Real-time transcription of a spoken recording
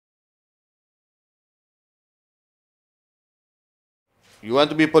You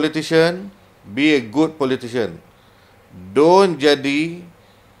want to be a politician? Be a good politician. Don't jadi,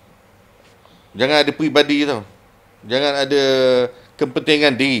 jangan ada peribadi tau. Jangan ada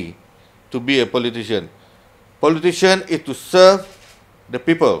kepentingan diri to be a politician. Politician is to serve the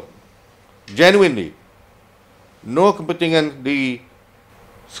people genuinely. No kepentingan diri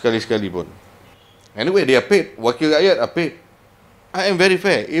sekali-sekali pun. Anyway, they are paid. Wakil rakyat are paid. I am very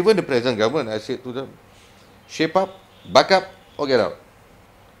fair. Even the present government, I said to them, shape up, back up, or get out.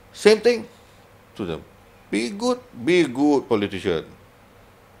 Same thing to them. Be a good politician.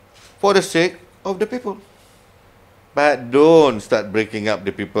 For the sake of the people. But don't start breaking up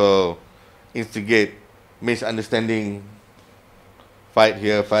the people, instigate misunderstanding, fight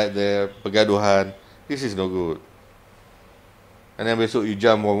here, fight there, pergaduhan. This is no good. And then besok you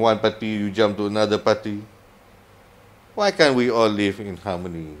jump from one party, you jump to another party. Why can't we all live in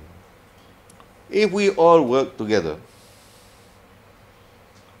harmony? If we all work together,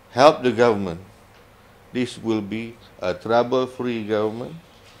 help the government, this will be a trouble-free government.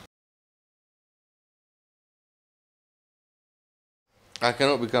 I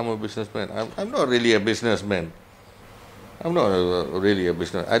cannot become a businessman. I'm not really a businessman. I'm not really a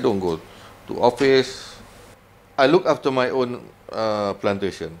business. I don't go to office. I look after my own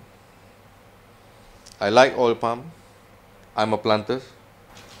plantation. I like oil palm. I'm a planter.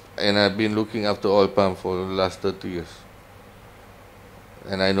 And I've been looking after oil palm for the last 30 years.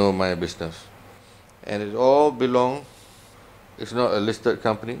 And I know my business. And it all belongs, it's not a listed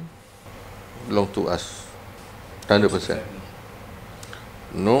company, it belongs to us, 100%.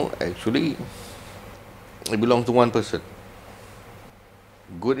 No, actually, it belongs to one person.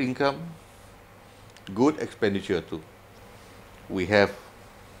 Good income, good expenditure too. We have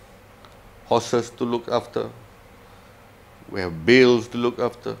horses to look after. We have bills to look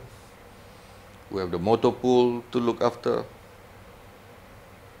after. We have the motor pool to look after.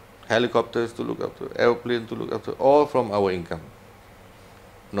 Helicopters to look after. Airplanes to look after. All from our income,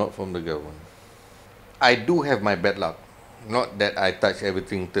 not from the government. I do have my bad luck. Not that I touch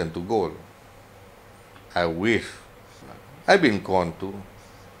everything turned to gold. I wish. I've been conned too.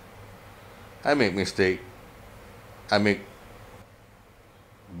 I make mistake. I make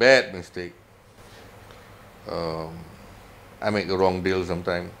bad mistake. I make a wrong deal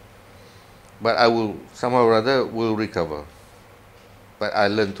sometimes. But I will, somehow or other, will recover. But I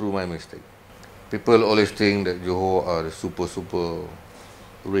learn through my mistake. People always think that Johor are the super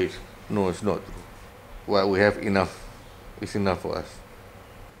rich. No, it's not true. Well, we have enough. It's enough for us.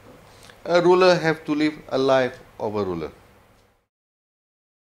 A ruler has to live a life of a ruler.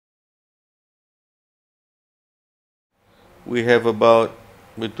 We have about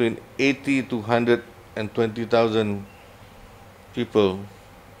between 80 to 120,000 people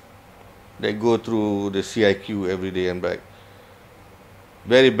that go through the CIQ every day and back.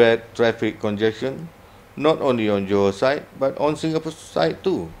 Very bad traffic congestion, not only on Johor side, but on Singapore side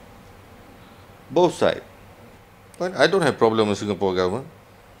too. Both sides. But I don't have problem with Singapore government.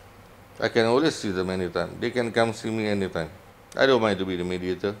 I can always see them anytime. They can come see me anytime. I don't mind to be the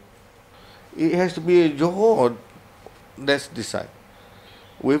mediator. It has to be a Johor that's decided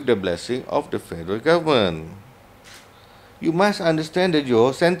with the blessing of the federal government. You must understand the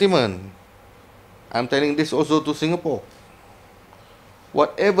Johor sentiment. I'm telling this also to Singapore.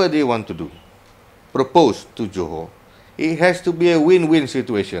 Whatever they want to do, propose to Johor, it has to be a win-win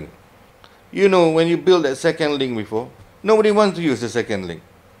situation. You know, when you build that second link before, nobody wants to use the second link.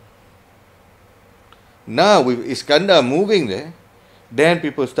 Now, with Iskandar moving there, then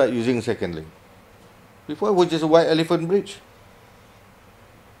people start using second link. Before, it was just a white elephant bridge.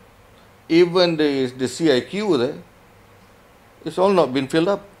 Even the CIQ there, it's all not been filled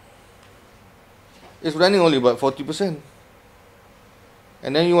up. It's running only about 40%.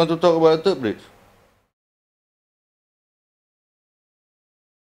 And then you want to talk about a third bridge.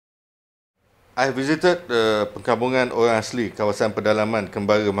 I visited perkampungan orang asli kawasan pedalaman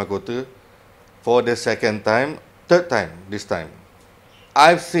Kembara Mahkota for the second time, third time this time.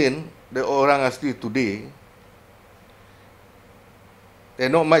 I've seen the orang asli today, they're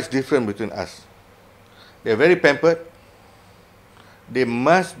not much different between us. They're very pampered. They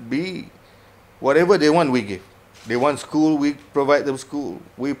must be, whatever they want, we give. They want school, we provide them school.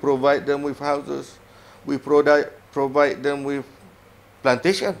 We provide them with houses. We provide them with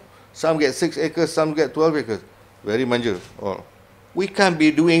plantation. Some get 6 acres, some get 12 acres. Very manja. All. We can't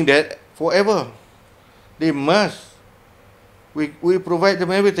be doing that forever. They must. We provide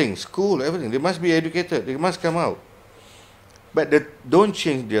them everything, school, everything. They must be educated. They must come out. But they don't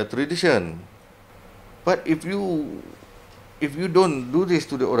change their tradition. But if you don't do this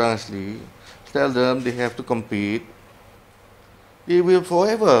to the orang asli, tell them they have to compete, They will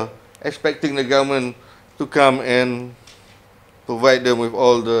forever expecting the government to come and provide them with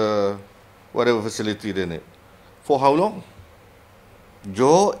all the whatever facility they need. For how long?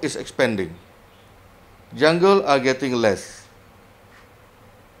 Johor is expanding. Jungle are getting less.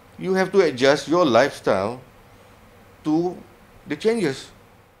 You have to adjust your lifestyle to the changes.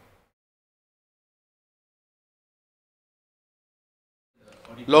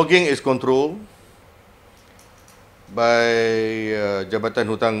 Logging is controlled by Jabatan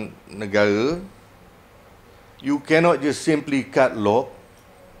Hutang Negara. You cannot just simply cut log.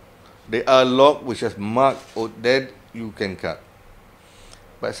 There are log which is marked or dead, you can cut.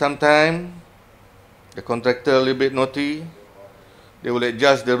 But sometimes the contractor a little bit naughty, they will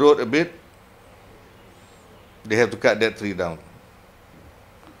adjust the road a bit, they have to cut that tree down,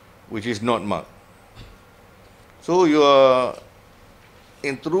 which is not marked. So you are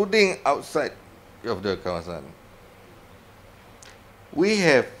intruding outside of the kawasan. We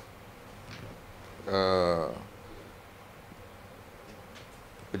have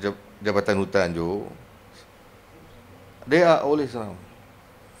Jabatan Hutan Johor. They are always around.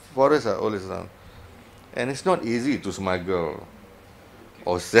 Forests are always around. And it's not easy to smuggle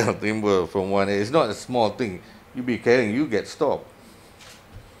or sell timber from one area. It's not a small thing. You be carrying, you get stopped.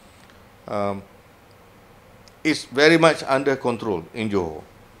 It's very much under control in Johor.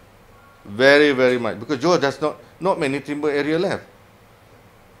 Very, very much. Because Johor does not many timber area left.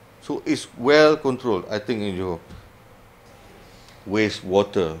 So it's well controlled, I think, in Johor. Waste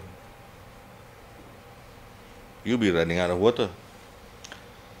water. You'll be running out of water.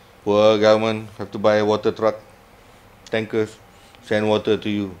 Poor government have to buy a water truck, tankers, send water to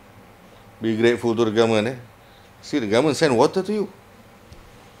you. Be grateful to the government. See, the government send water to you.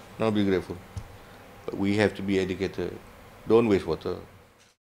 Now be grateful. But we have to be educated. Don't waste water.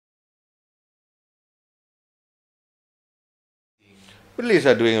 Police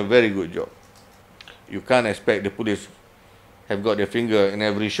are doing a very good job. You can't expect the police have got their finger in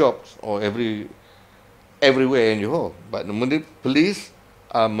every shop or everywhere in Johor. But the police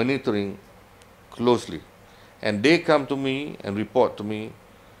are monitoring closely. And they come to me and report to me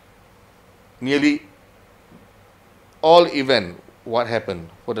nearly all event, what happened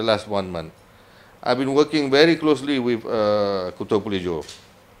for the last 1 month. I've been working very closely with Ketua Polis Johor.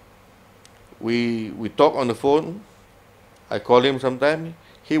 We talk on the phone. I call him sometime.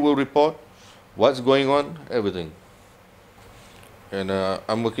 He will report what's going on, everything. And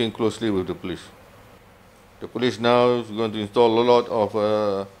I'm working closely with the police. The police now is going to install a lot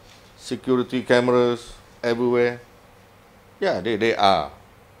of security cameras everywhere. Yeah, they are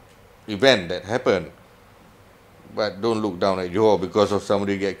events that happen. But don't look down at Johor because of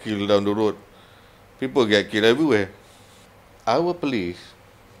somebody get killed down the road. People get killed everywhere. Our police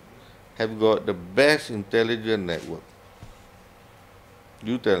have got the best intelligence network.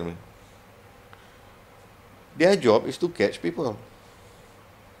 You tell me. Their job is to catch people.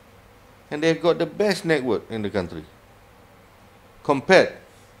 And they've got the best network in the country compared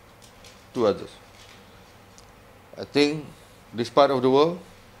to others. I think this part of the world,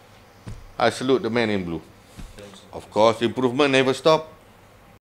 I salute the man in blue. Of course, improvement never stops.